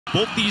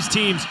Both these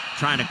teams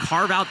trying to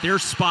carve out their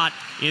spot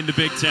in the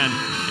Big Ten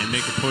and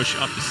make a push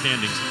up the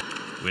standings.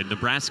 With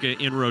Nebraska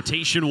in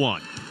rotation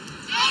one.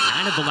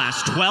 9 of the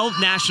last 12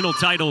 national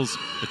titles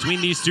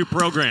between these two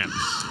programs.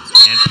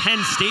 And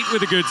Penn State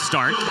with a good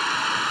start.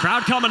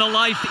 Crowd coming to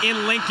life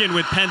in Lincoln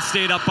with Penn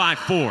State up by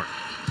 4.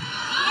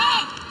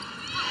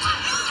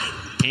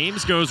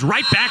 Ames goes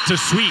right back to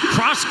Sweet,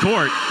 cross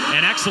court,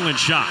 an excellent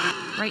shot.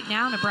 Right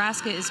now,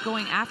 Nebraska is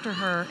going after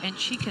her, and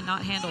she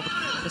cannot handle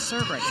the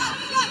serve right now.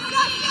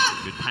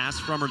 Good pass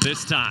from her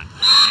this time.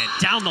 And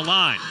down the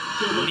line,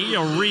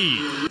 Nia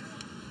Reed.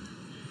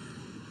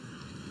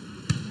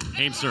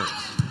 Ames serves.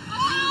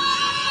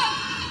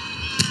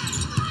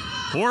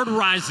 Horde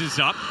rises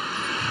up.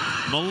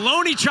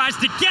 Maloney tries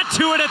to get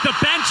to it at the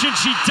bench, and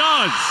she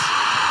does.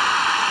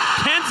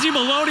 Kenzie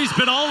Maloney's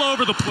been all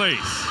over the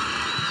place.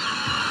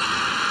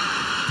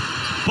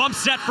 Bump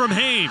set from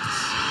Hames.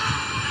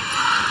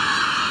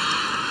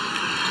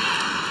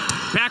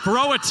 Back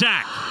row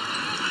attack.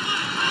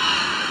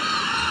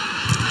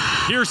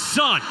 Here's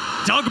Sun,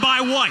 dug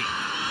by White.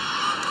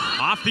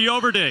 Off the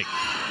overdig.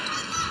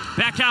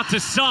 Back out to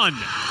Sun.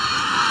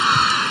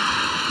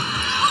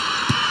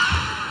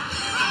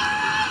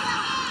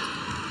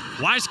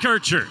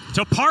 Weiskircher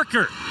to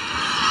Parker.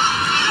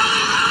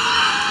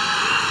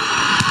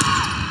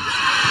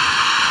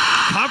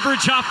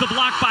 Coverage off the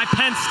block by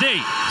Penn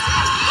State.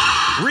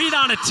 Reed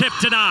on a tip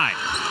denied.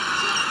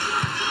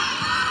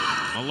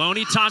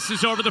 Maloney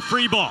tosses over the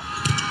free ball.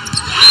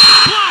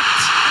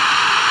 Blocked!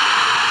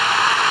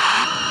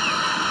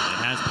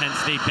 It has Penn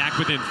State back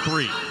within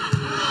 3.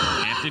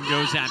 Hampton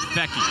goes at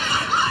Fecky.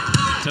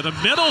 To the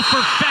middle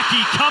for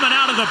Fecky, coming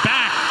out of the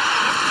back.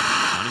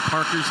 Johnny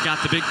Parker's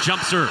got the big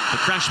jump serve, the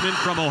freshman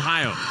from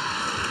Ohio.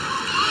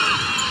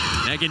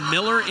 Megan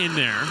Miller in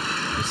there,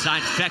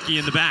 beside Fecky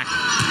in the back.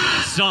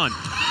 Sun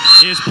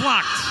is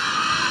blocked.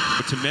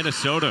 To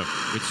Minnesota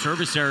with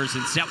service errors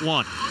in set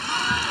 1.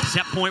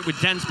 Set point with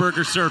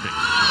Densberger serving.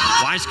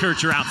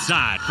 Weiskircher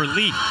outside for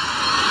Leaf.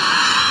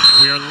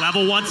 And we are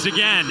level once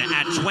again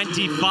at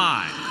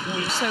 25.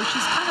 So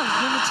she's kind of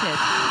limited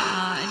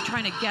in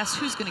trying to guess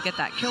who's going to get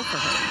that kill for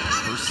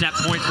her. First set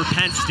point for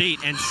Penn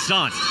State, and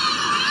Sun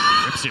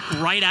rips it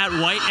right at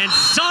White, and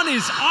Sun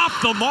is off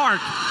the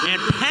mark,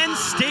 and Penn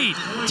State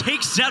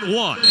takes set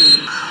 1.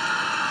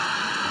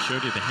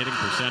 Showed you the hitting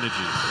percentages.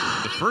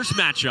 The first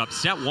matchup,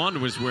 set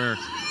 1, was where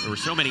there were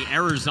so many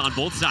errors on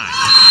both sides.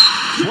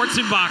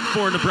 Schwarzenbach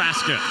for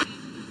Nebraska.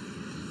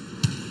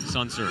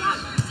 Sun serves.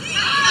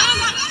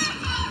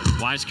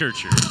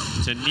 Weiskircher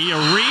to Nia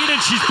Reed,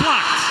 and she's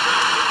blocked.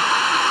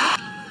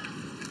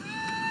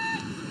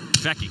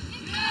 Fecky.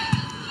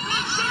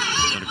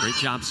 Done a great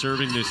job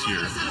serving this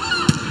year.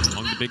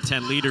 Among the Big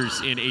Ten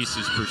leaders in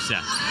aces per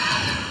set.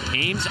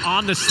 Ames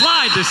on the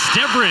slide to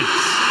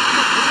Stivrins.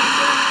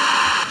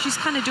 She's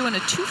kind of doing a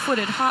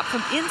 2-footed hop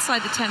from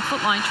inside the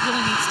 10-foot line. She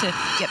really needs to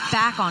get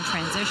back on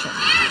transition.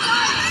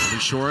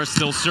 Shora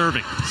still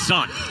serving.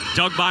 Sun,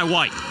 dug by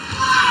White.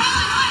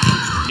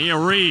 Nia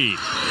Reed.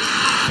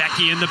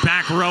 Becky in the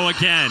back row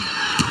again.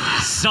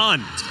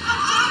 Sun.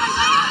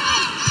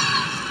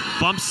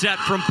 Bump set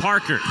from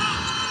Parker.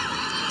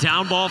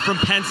 Down ball from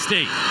Penn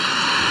State.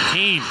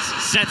 Haynes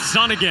sets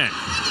Sun again.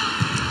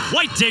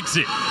 White digs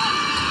it.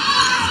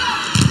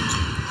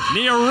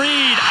 Nia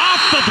Reed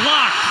off the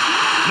block.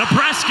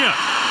 Nebraska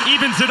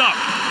evens it up.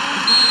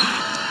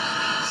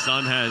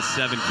 Sun has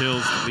 7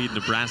 kills to lead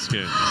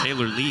Nebraska.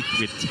 Taylor Leaf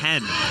with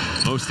 10,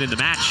 most in the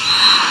match.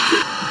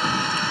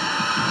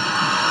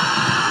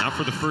 Now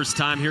for the first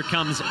time, here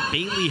comes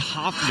Bailey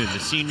Hoffman, the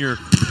senior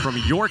from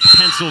York,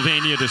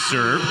 Pennsylvania, to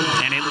serve,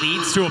 and it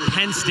leads to a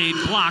Penn State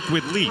block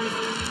with Leaf.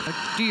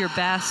 Do your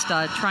best,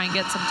 try and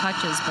get some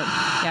touches, but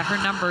yeah, her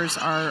numbers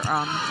are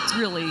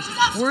really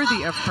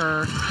worthy of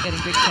her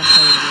getting Big Ten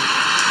Player of the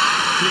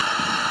Week.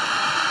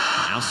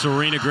 Now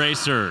Serena Gray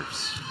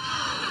serves.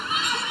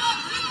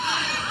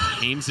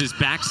 Ames is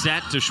back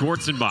set to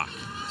Schwarzenbach.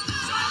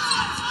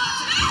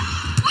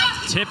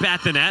 Tip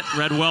at the net,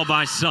 read well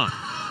by Sun.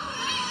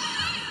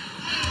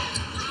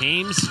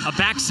 Ames, a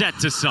back set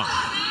to Sun.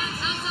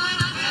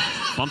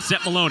 Bump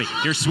set Maloney,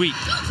 here's Sweet.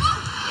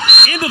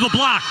 Into the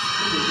block.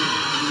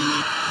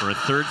 For a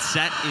third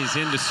set is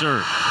in to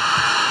serve.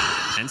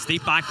 Penn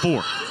State by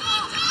 4.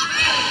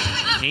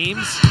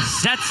 Ames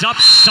sets up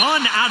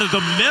Sun out of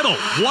the middle.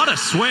 What a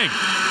swing.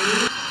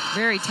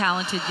 Very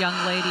talented young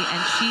lady,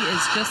 and she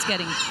is just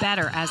getting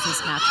better as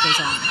this match goes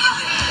on.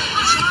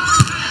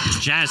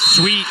 Jazz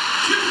Sweet.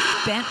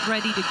 Bent,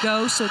 ready to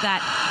go, so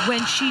that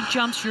when she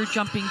jumps, you're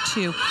jumping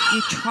too.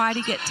 You try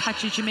to get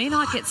touches. You may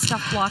not get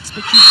stuff blocks,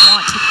 but you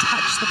want to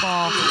touch the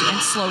ball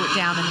and slow it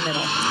down in the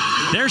middle.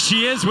 There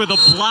she is with a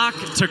block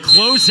to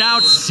close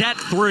out set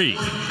 3.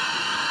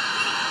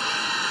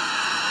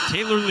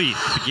 Taylor Leaf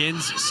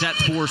begins set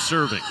 4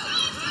 serving.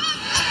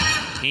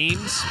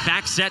 Ames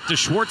back set to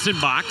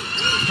Schwarzenbach,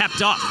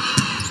 kept up.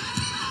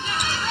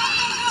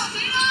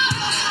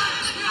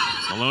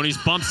 Maloney's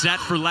bump set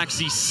for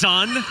Lexi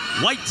Sun.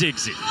 White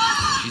digs it.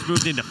 She's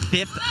moved into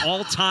 5th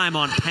all-time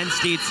on Penn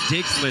State's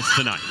digs list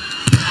tonight.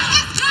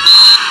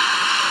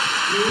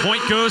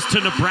 Point goes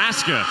to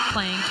Nebraska.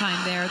 Playing time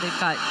there. They've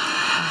got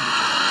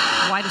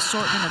wide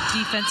assortment of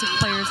defensive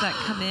players that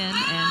come in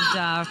and,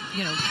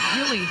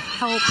 really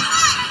help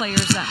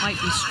players that might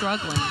be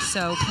struggling.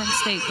 So Penn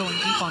State going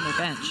deep on their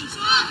bench.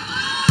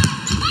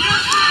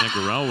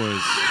 Negarel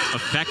was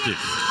effective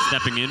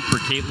stepping in for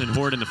Caitlin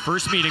Horde in the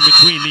first meeting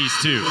between these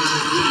two.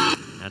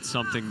 That's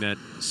something that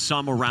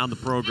some around the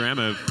program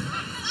have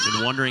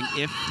been wondering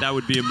if that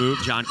would be a move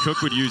John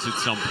Cook would use at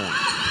some point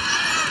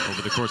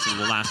over the course of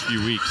the last few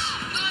weeks.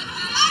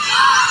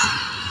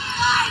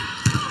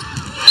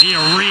 Nia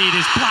Reed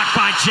is blocked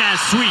by Jazz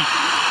Sweet.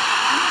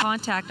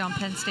 Contact on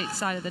Penn State's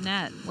side of the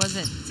net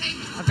wasn't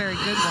a very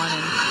good one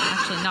and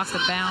actually knocked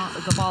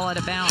the ball out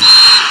of bounds.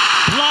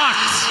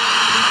 Blocked!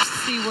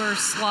 See where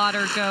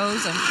Slaughter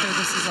goes. I'm sure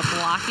this is a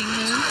blocking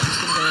move. She's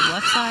going to go to the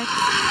left side.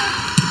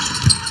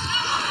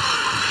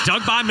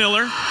 Dug by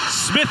Miller.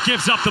 Smith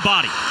gives up the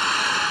body.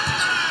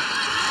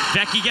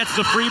 Becky gets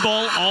the free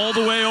ball all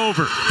the way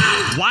over.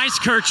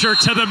 Weiskircher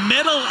to the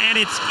middle, and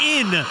it's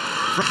in. Good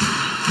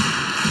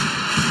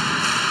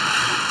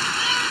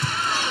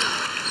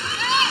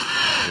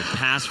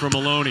pass from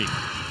Maloney.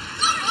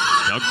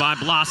 Dug by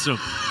Blossom.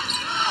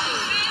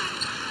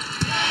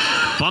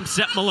 Bump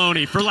set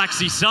Maloney for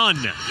Lexi Sun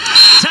to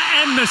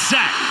end the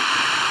set.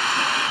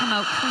 Come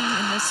out clean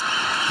in this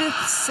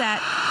fifth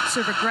set.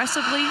 Serve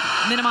aggressively,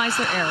 minimize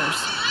their errors.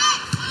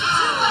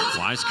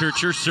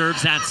 Weiskircher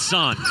serves at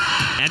Sun.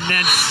 And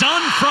then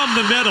Sun from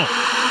the middle.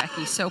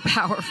 Becky's so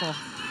powerful.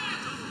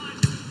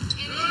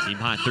 Team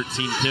high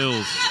 13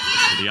 kills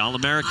for the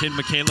All-American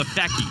Michaela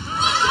Fecky.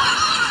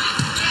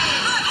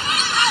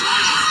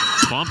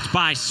 Bumped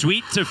by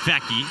Sweet to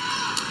Fecky.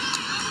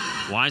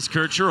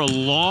 Weiskircher a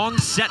long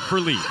set for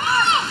Lee.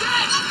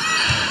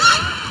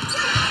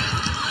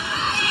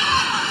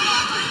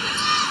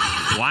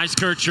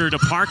 Weiskircher to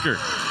Parker.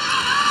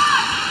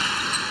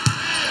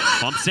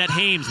 Bump set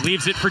Hames,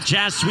 leaves it for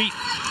Jazz Sweet.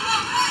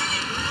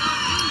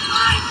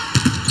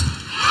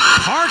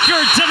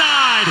 Parker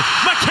denied!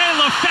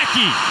 Michaela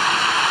Fecky!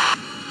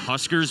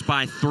 Huskers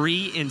by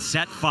 3 in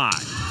set 5.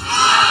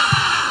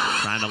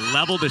 Trying to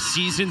level the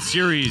season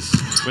series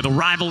with a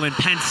rival in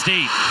Penn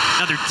State.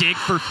 Another dig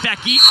for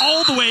Fecky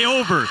all the way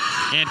over.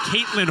 And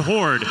Caitlin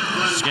Horde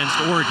against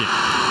Oregon.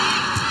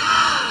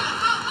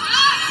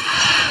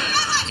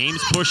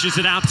 Ames pushes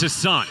it out to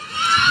Sun.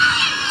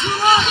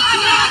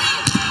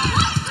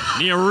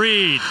 Nia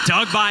Reed,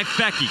 dug by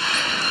Fecky.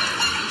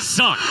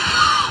 Sun.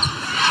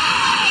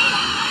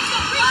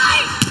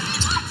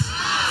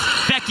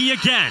 Fecky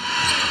again.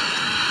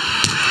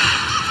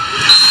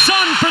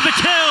 Sun for the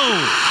kill!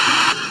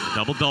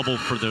 Double-double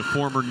for the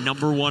former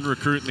 #1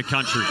 recruit in the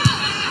country.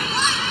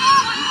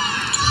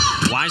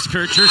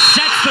 Weiskircher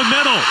sets the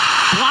middle.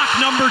 Block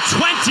number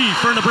 20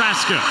 for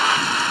Nebraska.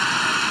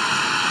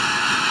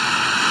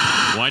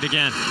 White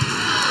again.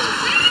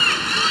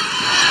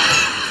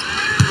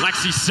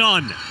 Lexi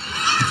Sun.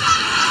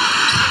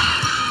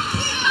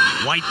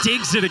 White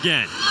digs it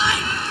again.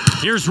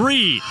 Here's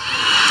Reed.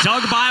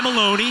 Dug by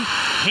Maloney.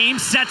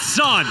 Hames sets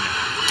Sun.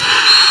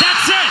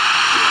 That's it!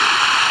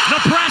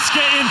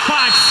 Nebraska in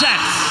 5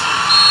 sets.